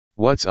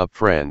What's up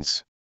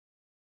friends?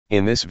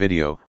 In this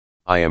video,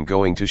 I am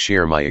going to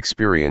share my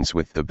experience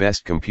with the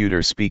best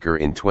computer speaker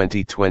in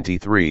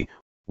 2023,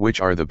 which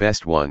are the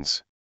best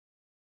ones.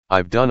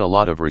 I've done a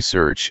lot of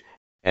research,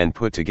 and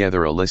put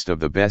together a list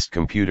of the best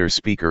computer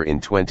speaker in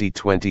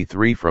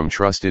 2023 from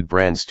trusted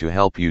brands to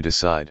help you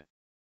decide.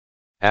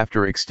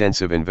 After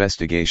extensive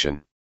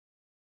investigation,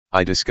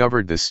 I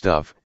discovered this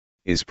stuff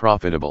is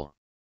profitable.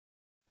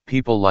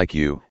 People like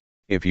you,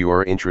 if you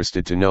are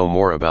interested to know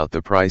more about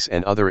the price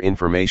and other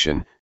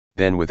information,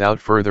 then without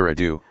further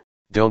ado,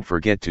 don't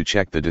forget to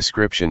check the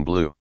description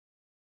below.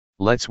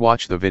 Let's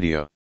watch the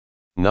video.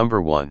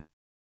 Number 1.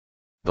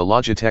 The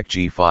Logitech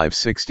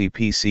G560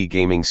 PC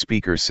gaming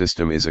speaker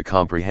system is a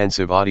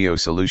comprehensive audio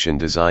solution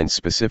designed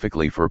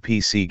specifically for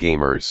PC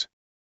gamers.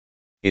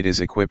 It is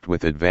equipped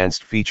with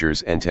advanced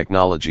features and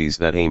technologies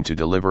that aim to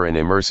deliver an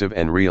immersive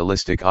and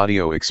realistic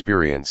audio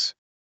experience.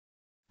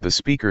 The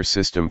speaker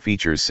system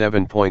features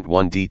 7.1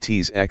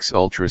 dTs X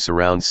Ultra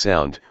surround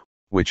sound,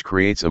 which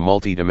creates a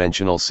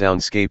multi-dimensional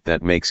soundscape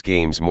that makes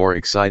games more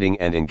exciting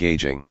and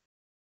engaging.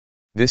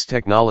 This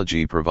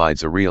technology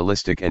provides a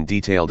realistic and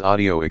detailed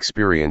audio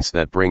experience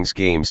that brings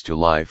games to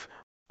life,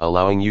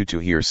 allowing you to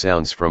hear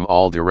sounds from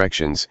all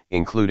directions,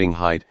 including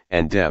height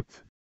and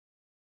depth.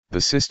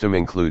 The system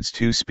includes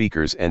 2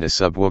 speakers and a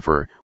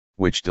subwoofer,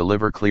 which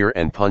deliver clear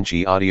and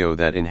punchy audio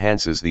that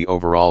enhances the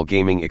overall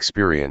gaming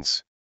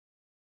experience.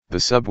 The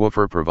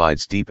subwoofer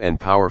provides deep and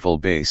powerful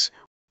bass,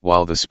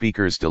 while the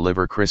speakers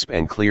deliver crisp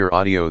and clear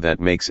audio that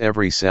makes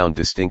every sound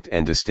distinct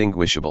and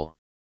distinguishable.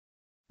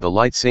 The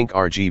LightSync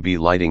RGB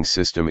lighting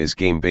system is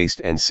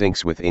game-based and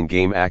syncs with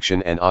in-game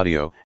action and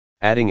audio,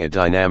 adding a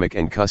dynamic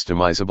and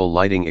customizable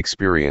lighting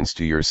experience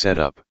to your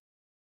setup.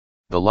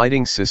 The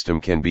lighting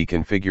system can be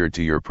configured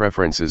to your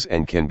preferences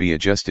and can be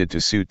adjusted to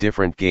suit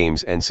different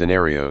games and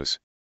scenarios.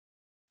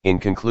 In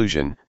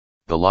conclusion,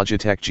 the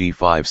Logitech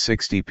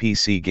G560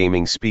 PC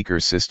gaming speaker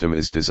system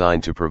is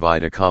designed to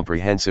provide a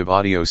comprehensive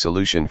audio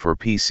solution for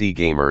PC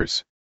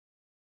gamers.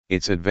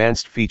 Its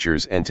advanced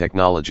features and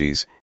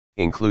technologies,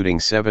 including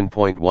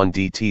 7.1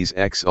 dTs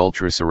X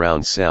Ultra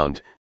surround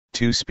sound,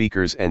 2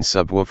 speakers and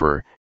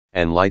subwoofer,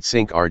 and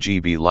LightSync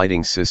RGB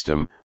lighting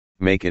system,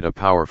 make it a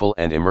powerful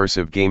and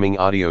immersive gaming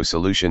audio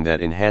solution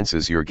that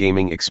enhances your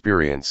gaming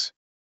experience.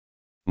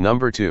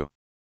 Number 2.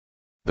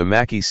 The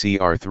Mackie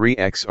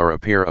CR3X are a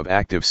pair of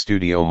active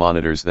studio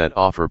monitors that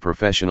offer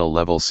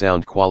professional-level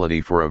sound quality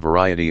for a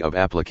variety of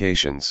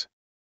applications.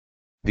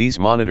 These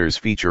monitors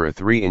feature a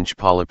 3-inch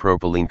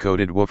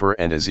polypropylene-coated woofer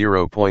and a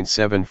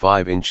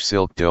 0.75-inch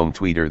silk dome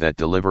tweeter that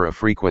deliver a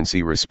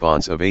frequency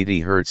response of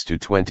 80 Hz to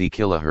 20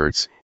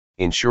 kHz,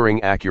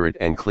 ensuring accurate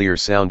and clear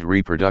sound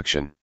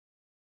reproduction.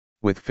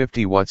 With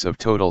 50 watts of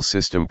total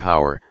system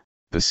power,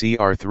 the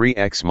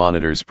CR3X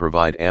monitors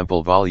provide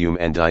ample volume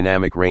and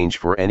dynamic range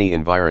for any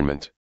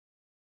environment.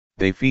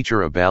 They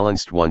feature a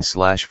balanced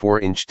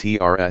 1/4-inch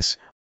TRS,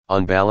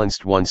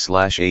 unbalanced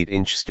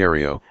 1/8-inch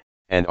stereo,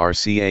 and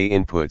RCA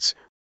inputs,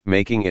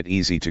 making it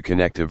easy to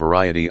connect a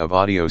variety of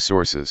audio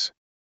sources.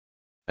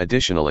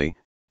 Additionally,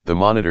 the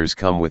monitors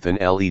come with an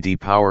LED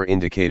power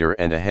indicator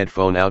and a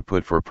headphone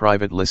output for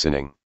private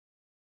listening.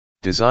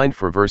 Designed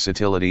for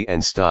versatility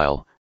and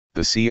style,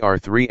 the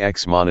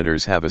CR3X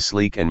monitors have a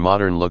sleek and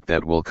modern look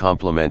that will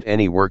complement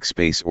any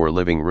workspace or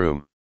living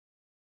room.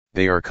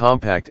 They are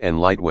compact and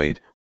lightweight,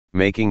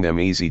 making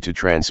them easy to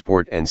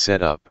transport and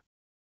set up.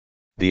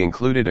 The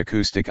included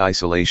acoustic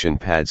isolation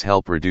pads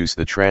help reduce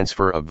the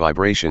transfer of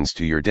vibrations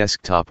to your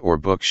desktop or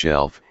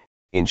bookshelf,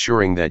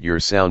 ensuring that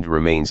your sound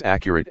remains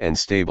accurate and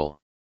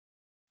stable.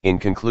 In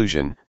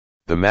conclusion,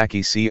 the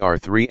Mackie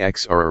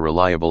CR3X are a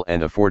reliable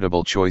and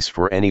affordable choice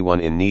for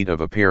anyone in need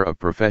of a pair of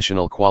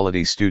professional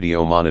quality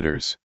studio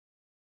monitors.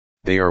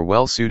 They are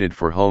well suited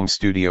for home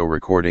studio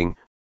recording,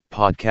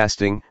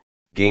 podcasting,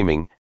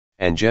 gaming,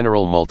 and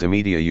general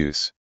multimedia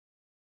use.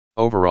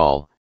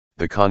 Overall,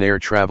 the Conair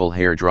Travel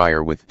Hair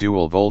Dryer with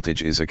dual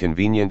voltage is a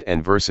convenient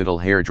and versatile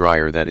hair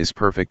dryer that is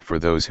perfect for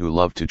those who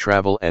love to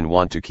travel and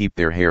want to keep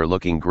their hair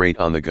looking great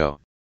on the go.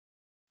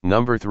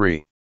 Number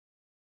 3.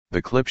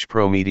 The Klipsch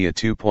Pro Media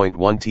 2.1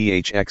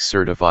 THX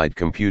certified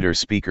computer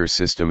speaker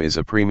system is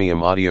a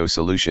premium audio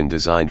solution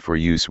designed for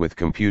use with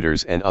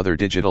computers and other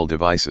digital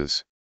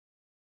devices.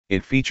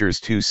 It features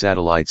 2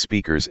 satellite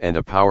speakers and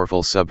a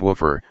powerful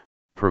subwoofer,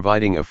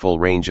 providing a full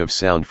range of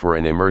sound for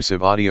an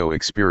immersive audio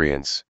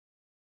experience.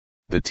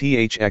 The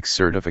THX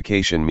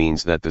certification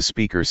means that the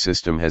speaker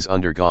system has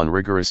undergone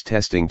rigorous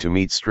testing to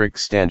meet strict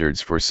standards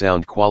for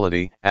sound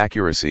quality,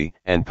 accuracy,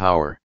 and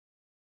power.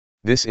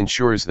 This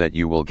ensures that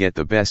you will get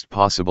the best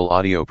possible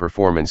audio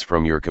performance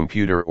from your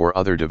computer or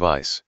other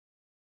device.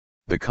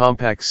 The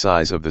compact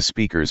size of the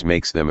speakers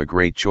makes them a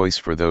great choice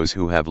for those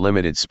who have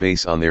limited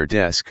space on their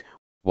desk,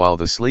 while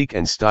the sleek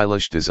and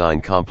stylish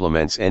design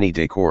complements any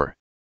decor.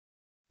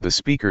 The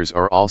speakers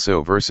are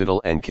also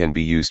versatile and can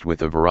be used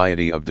with a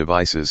variety of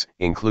devices,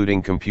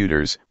 including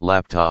computers,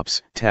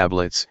 laptops,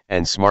 tablets,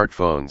 and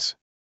smartphones.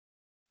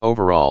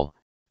 Overall,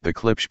 The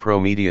Klipsch Pro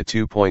Media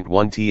 2.1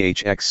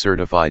 THX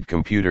certified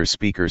computer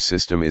speaker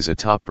system is a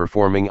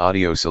top-performing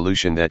audio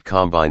solution that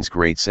combines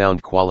great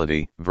sound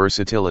quality,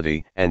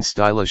 versatility, and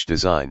stylish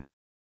design.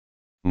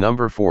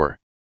 Number 4.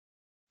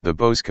 The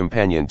Bose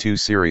Companion 2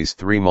 Series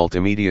 3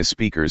 multimedia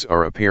speakers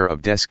are a pair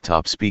of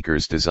desktop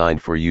speakers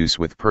designed for use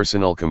with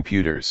personal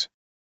computers.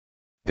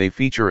 They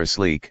feature a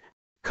sleek,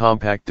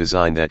 compact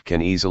design that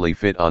can easily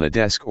fit on a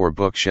desk or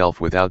bookshelf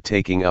without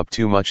taking up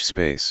too much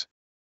space.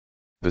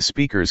 The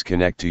speakers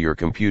connect to your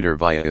computer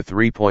via a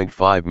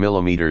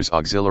 3.5mm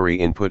auxiliary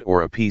input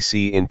or a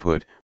PC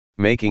input,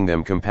 making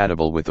them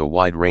compatible with a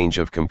wide range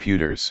of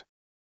computers.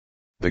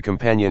 The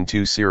Companion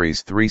 2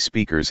 Series 3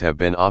 speakers have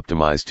been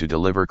optimized to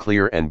deliver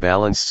clear and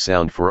balanced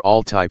sound for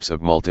all types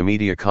of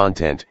multimedia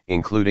content,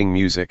 including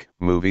music,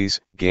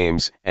 movies,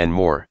 games, and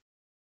more.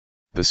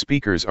 The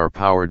speakers are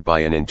powered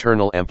by an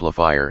internal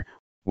amplifier,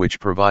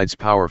 which provides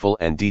powerful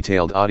and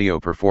detailed audio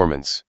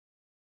performance.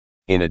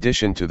 In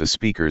addition to the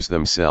speakers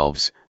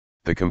themselves,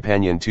 the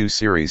Companion 2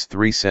 Series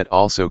 3 set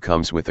also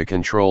comes with a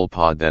control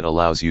pod that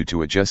allows you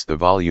to adjust the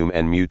volume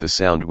and mute the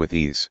sound with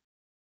ease.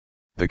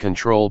 The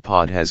control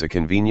pod has a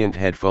convenient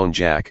headphone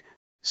jack,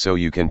 so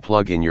you can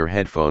plug in your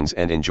headphones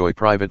and enjoy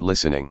private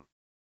listening.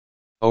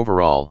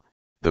 Overall,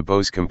 the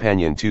Bose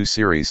Companion 2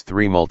 Series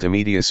 3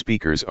 multimedia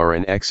speakers are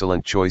an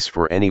excellent choice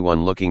for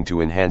anyone looking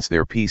to enhance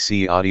their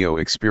PC audio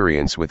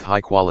experience with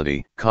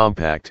high-quality,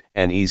 compact,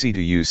 and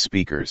easy-to-use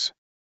speakers.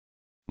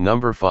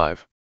 Number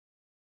 5.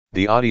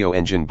 The Audio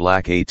Engine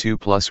Black A2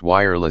 Plus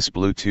wireless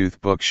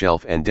Bluetooth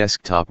bookshelf and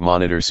desktop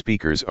monitor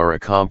speakers are a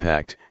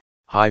compact,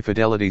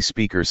 high-fidelity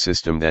speaker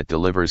system that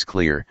delivers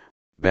clear,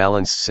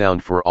 balanced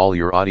sound for all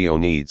your audio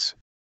needs.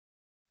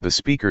 The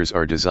speakers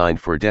are designed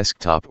for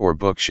desktop or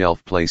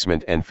bookshelf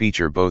placement and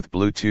feature both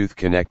Bluetooth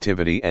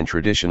connectivity and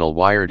traditional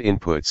wired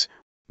inputs,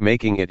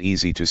 making it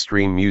easy to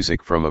stream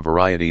music from a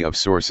variety of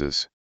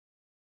sources.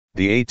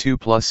 The A2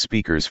 Plus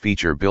speakers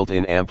feature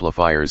built-in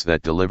amplifiers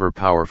that deliver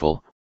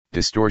powerful,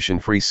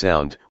 distortion-free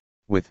sound,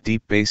 with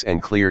deep bass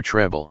and clear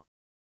treble.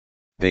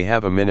 They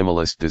have a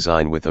minimalist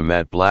design with a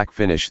matte black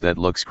finish that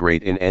looks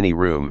great in any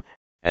room,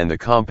 and the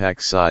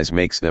compact size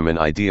makes them an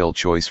ideal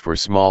choice for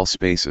small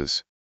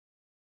spaces.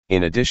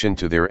 In addition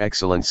to their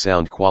excellent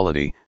sound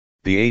quality,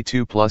 the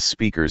A2 Plus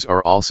speakers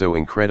are also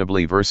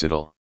incredibly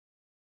versatile.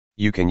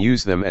 You can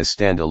use them as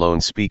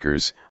standalone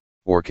speakers,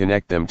 or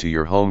connect them to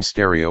your home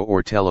stereo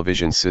or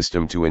television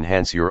system to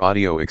enhance your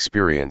audio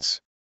experience.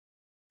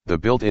 The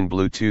built-in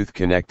Bluetooth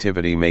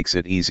connectivity makes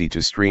it easy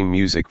to stream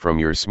music from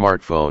your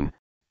smartphone,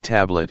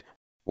 tablet,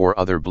 or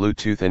other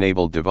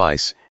Bluetooth-enabled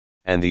device,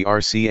 and the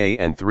RCA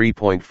and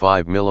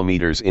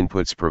 3.5mm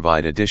inputs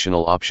provide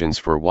additional options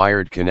for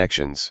wired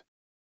connections.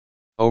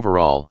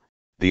 Overall,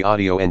 the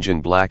Audio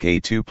Engine Black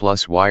A2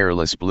 Plus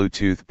wireless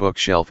Bluetooth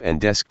bookshelf and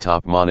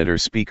desktop monitor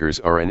speakers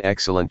are an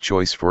excellent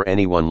choice for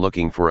anyone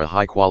looking for a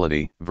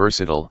high-quality,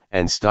 versatile,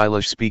 and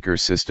stylish speaker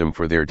system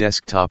for their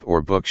desktop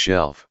or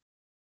bookshelf.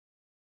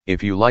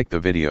 If you like the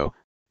video,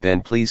 then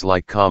please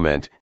like,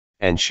 comment,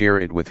 and share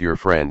it with your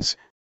friends,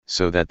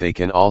 so that they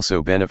can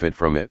also benefit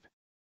from it.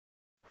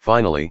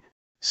 Finally,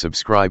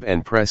 subscribe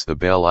and press the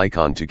bell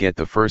icon to get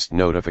the first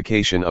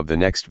notification of the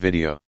next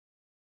video.